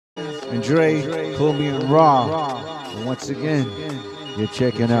and Dre, Kobe, and Raw. And once again, you're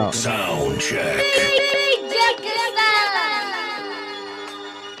checking out Sound Check.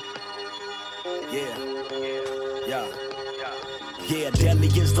 Yeah, deadly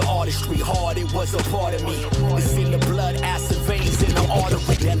is the artistry, hard it was a part of me. It's in the blood, acid veins in the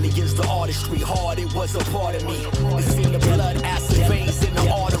artery. Deadly is the artistry, hard it was a part of me. It's in the blood, acid veins in the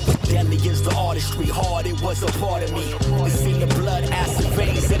artery. Deadly is the artistry, hard it was a part of me. It's in the blood, acid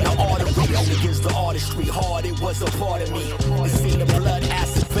veins in the artery. Deadly is the artistry, hard it was a part of me. It's in the blood,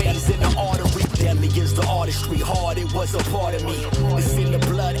 acid veins in the artery. Deadly is the artistry, hard it was a part of me. It's in the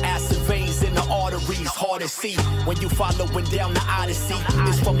blood, acid veins in the arteries. Hard to see when you following down the odyssey.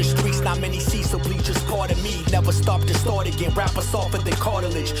 It's from the streets, not many see, so please just pardon me. Never stop to start again, rapper softer than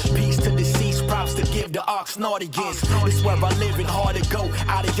cartilage. Peace to deceased, props to give the ox naughtigans. It's where I live and hard to go.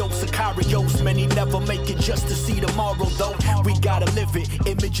 Adios, Sicarios, many never make it just to see tomorrow though. We gotta live it,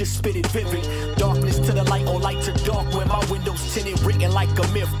 images spit it vivid. Darkness to the light or light to dark. When my windows tinted, written like a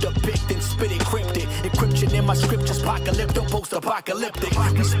myth, depicting, spit it cryptic. Encryption in my scriptures, apocalyptic, post-apocalyptic.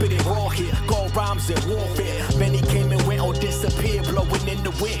 We spit it raw here, gold rhymes and warfare. Many came and went or disappeared, blowing in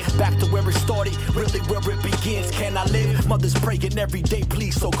the wind. Back to where it started, really where it begins. Can I live? Mothers praying every day,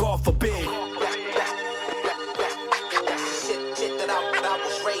 please, so God forbid. Shit that I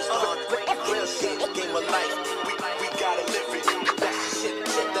was raised on, real shit, game of life. We gotta live it. Shit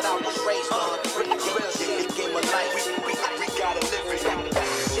that I was raised on, real shit, game of life. We gotta live it.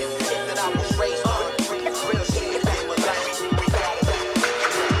 Shit that I was raised on, real shit, game of life. We gotta live it.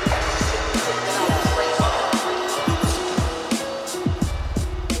 Shit that I was raised on.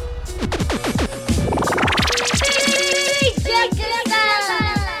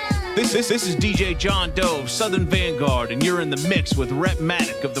 This is DJ John Doe, Southern Vanguard, and you're in the mix with Rep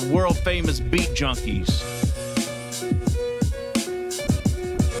Matic of the world-famous Beat Junkies.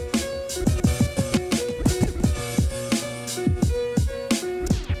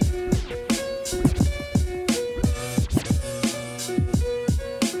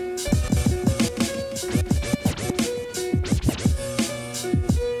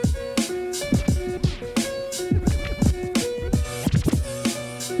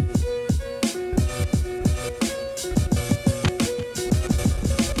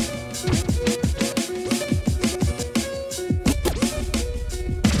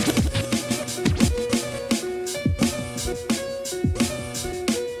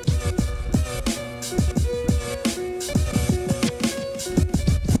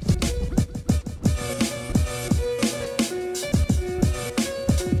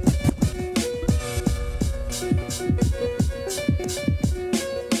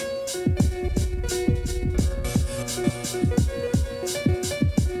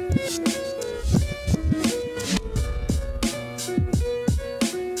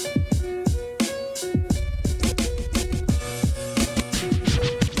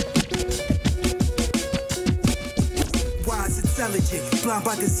 Blind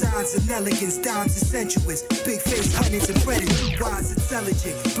by designs and elegance, dimes and sensuous. Big face, hundreds and predators. Wise,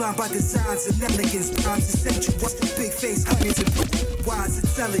 intelligent. Blind by designs and elegance, dimes and sensuous. Big face, hundreds and predators. Wise,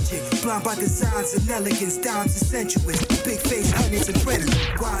 intelligent. Blind by designs and elegance, dimes and sensuous. Big face, hundreds and predators.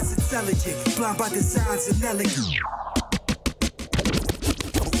 Wise, intelligent. Blind by designs and elegance.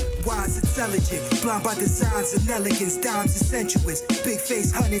 Wise, intelligent, blind by designs and elegance, dimes and sensuous. Big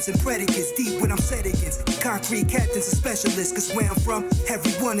face, hundreds and predicates, deep when I'm set against. Concrete captains and specialists, cause where I'm from,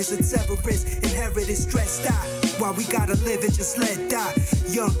 everyone is a terrorist. Inherited stressed out, while we gotta live and just let die.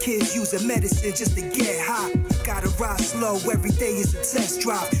 Young kids using medicine just to get high. Gotta ride slow, every day is a test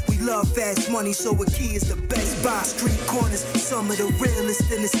drive. We love fast money, so a key is the best buy. Street corners, some of the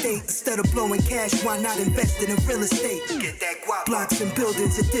realest in the state. Instead of blowing cash, why not invest in real estate? Get that guap. Blocks and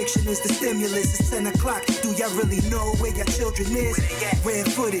buildings, addiction is the stimulus. It's 10 o'clock, do y'all really know where your children is? Rare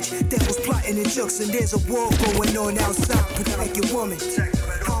footage, devils plotting in jokes, and there's a war going on outside. Protect your woman.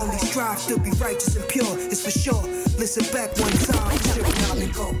 I only strive to be righteous and pure, it's for sure. Listen back one time, shit now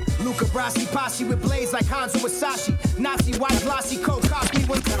and go. Luca Brasi posse with blades like Hanzo Wasashi. Nazi white glossy coat cost me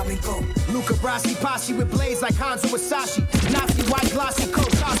one time and go. Luca Brasi posse with blades like Hanzo Wasashi. Nazi white glossy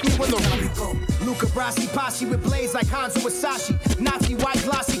coat cost me one time and go. Luca Brasi posse with blades like Hanzo Wasashi. Nazi white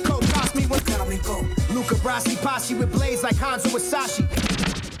glossy coat cost me one time and go. Luca Brasi posse with blades like Hanzo Wasashi.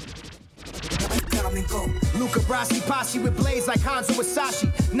 come and go. Luca Brasi posse with blades like Hanzo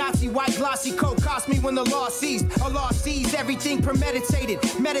Wasashi. Nazi white glossy coat cost me when the law seized. A law sees everything premeditated.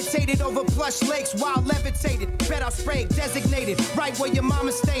 Meditated over plush lakes while levitated. Bet I'll spray designated right where your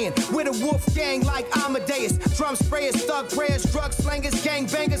mama's staying. With a wolf gang like Amadeus. Drum sprayers, thug prayers, drug slangers, gang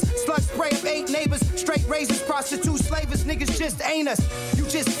bangers. Slug spray of 8 neighbors. Straight razors, prostitutes, slavers. Niggas just ain't us. You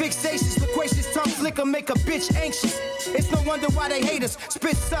just fixations. Loquacious tongue flicker make a bitch anxious. It's no wonder why they hate us.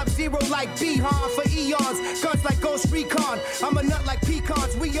 Spit sub-zero like Bihan for eons. Guns like Ghost Recon. I'm a nut like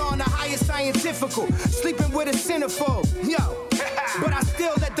pecans. We on the highest scientifical. Sleeping with a centerfold. Yo. But I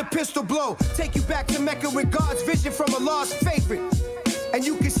still let the pistol blow. Take you back to Mecca regards. Vision from a lost favorite. And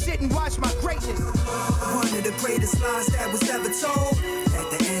you can sit and watch my greatness. One of the greatest lines that was ever told. At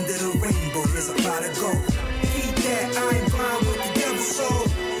the end of the rainbow, there's a pot of gold. Keep that, I ain't blind with the devil's soul.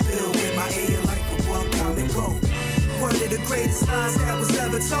 Build with my air like a one come and go. One of the greatest lines that was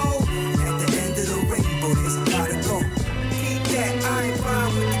ever told. At the end of the rainbow, there's a pot of gold. Keep that, I ain't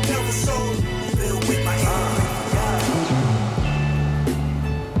blind with the devil's soul. Build with my air like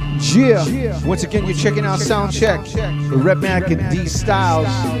Yeah. Once again, you're checking out Soundcheck with Redmatic and D Styles.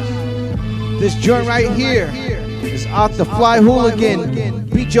 This joint right here is off the Fly Hooligan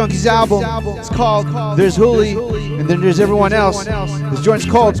Beat Junkies album. It's called There's Hooli, and then there's everyone else. This joint's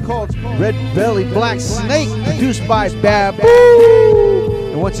called Red Belly Black Snake, produced by Babu.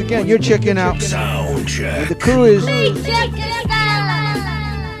 And once again, you're checking out Soundcheck. The crew is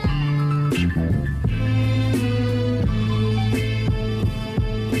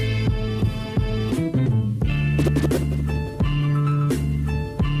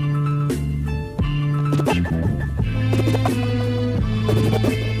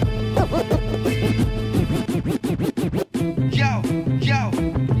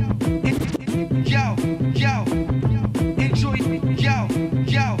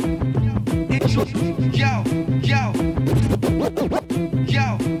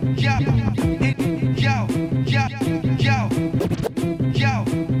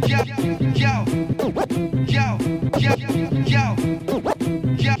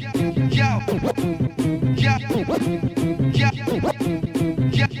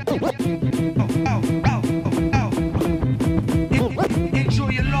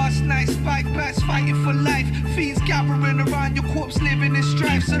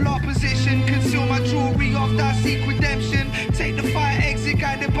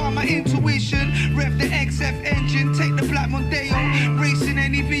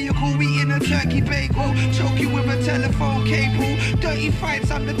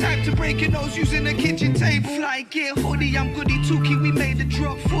using a kitchen table. Fly gear, hoodie, I'm goody Tuki. We made the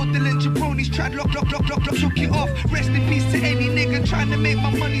drop, 4 Dylan jabronis. Tried lock, took it off. Rest in peace to any nigga trying to make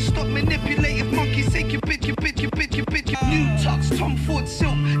my money stop. Manipulative monkeys, take your bitch. New tux, Tom Ford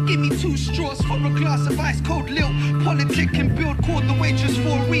silk. Give me 2 straws for a glass of ice cold lilt. Politic and build, called the waitress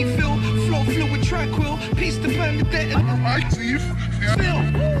for a refill. Flow fluid tranquil, peace to Bernadette and Phil.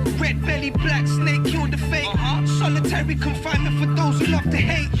 Red belly, black snake, kill the fake. Solitary confinement for those who love to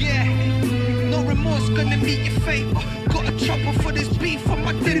hate. Yeah. No remorse, gonna meet your fate. Got a chopper for this beef on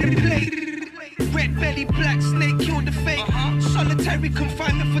my dinner plate. Red belly, black snake, kill the fake. Solitary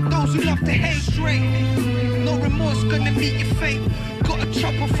confinement for those who love to hate. Straight. No remorse, gonna meet your fate. Got a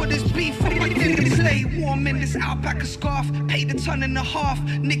chopper for this beef on my dinner plate. Warm in this alpaca scarf. Paid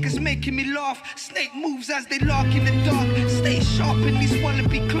 $1.50. Niggas making me laugh. Snake moves as they lark in the dark. Stay sharp in these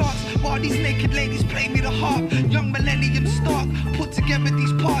wallaby clocks. While these naked ladies play me the harp. Young millennium stark. Put together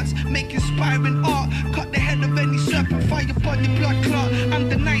these parts. Make inspiring art. Cut the head of any serpent. Fire body blood clot. I'm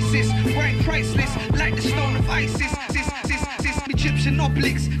the nicest. Right priceless. Like the stone of Isis. Egyptian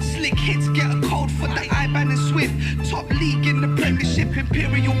obliques. Slick hits. Get a code for the IBAN and Swift. Top league in the Premiership.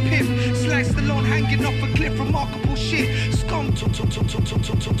 Imperial piff. Slice the loan hanging off a cliff. Remarkable shit. Scum.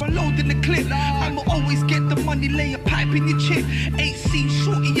 Unloading the clip. I'ma always get the money. Lay a pipe in your chip. 8C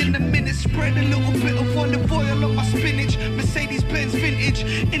shorty in a minute. Spread a little bit of olive oil on my spinach. Mercedes-Benz vintage.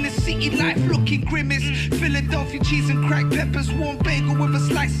 In the city life looking grimace. Philadelphia cheese and cracked peppers. Warm bagel with a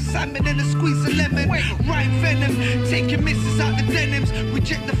slice of salmon and a squeeze of lemon. Rhyme venom. Taking misses out the denims.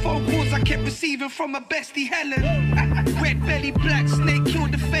 Reject the phone calls I kept receiving from my bestie Helen. Red belly, black snake, kill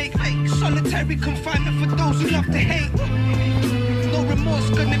the fake. Solitary confinement for those who love to hate. No remorse,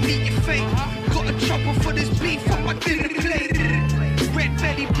 gonna meet your fate. Got a chopper for this beef on my dinner plate. Red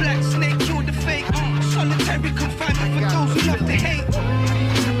belly, black snake, kill the fake. Solitary confinement for those who love to hate.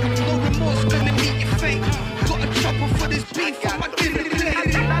 No remorse, gonna meet your fate. Got a chopper for this beef on my dinner plate.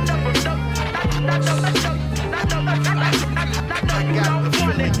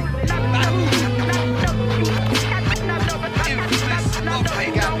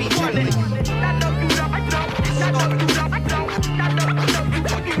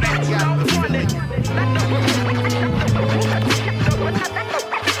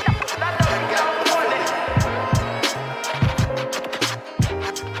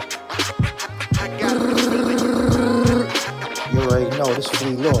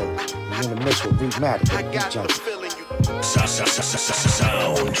 Matic, I got the Junkies. feeling you.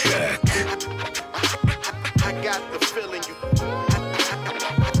 Sound check. I got the feeling you.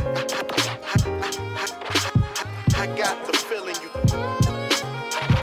 I got the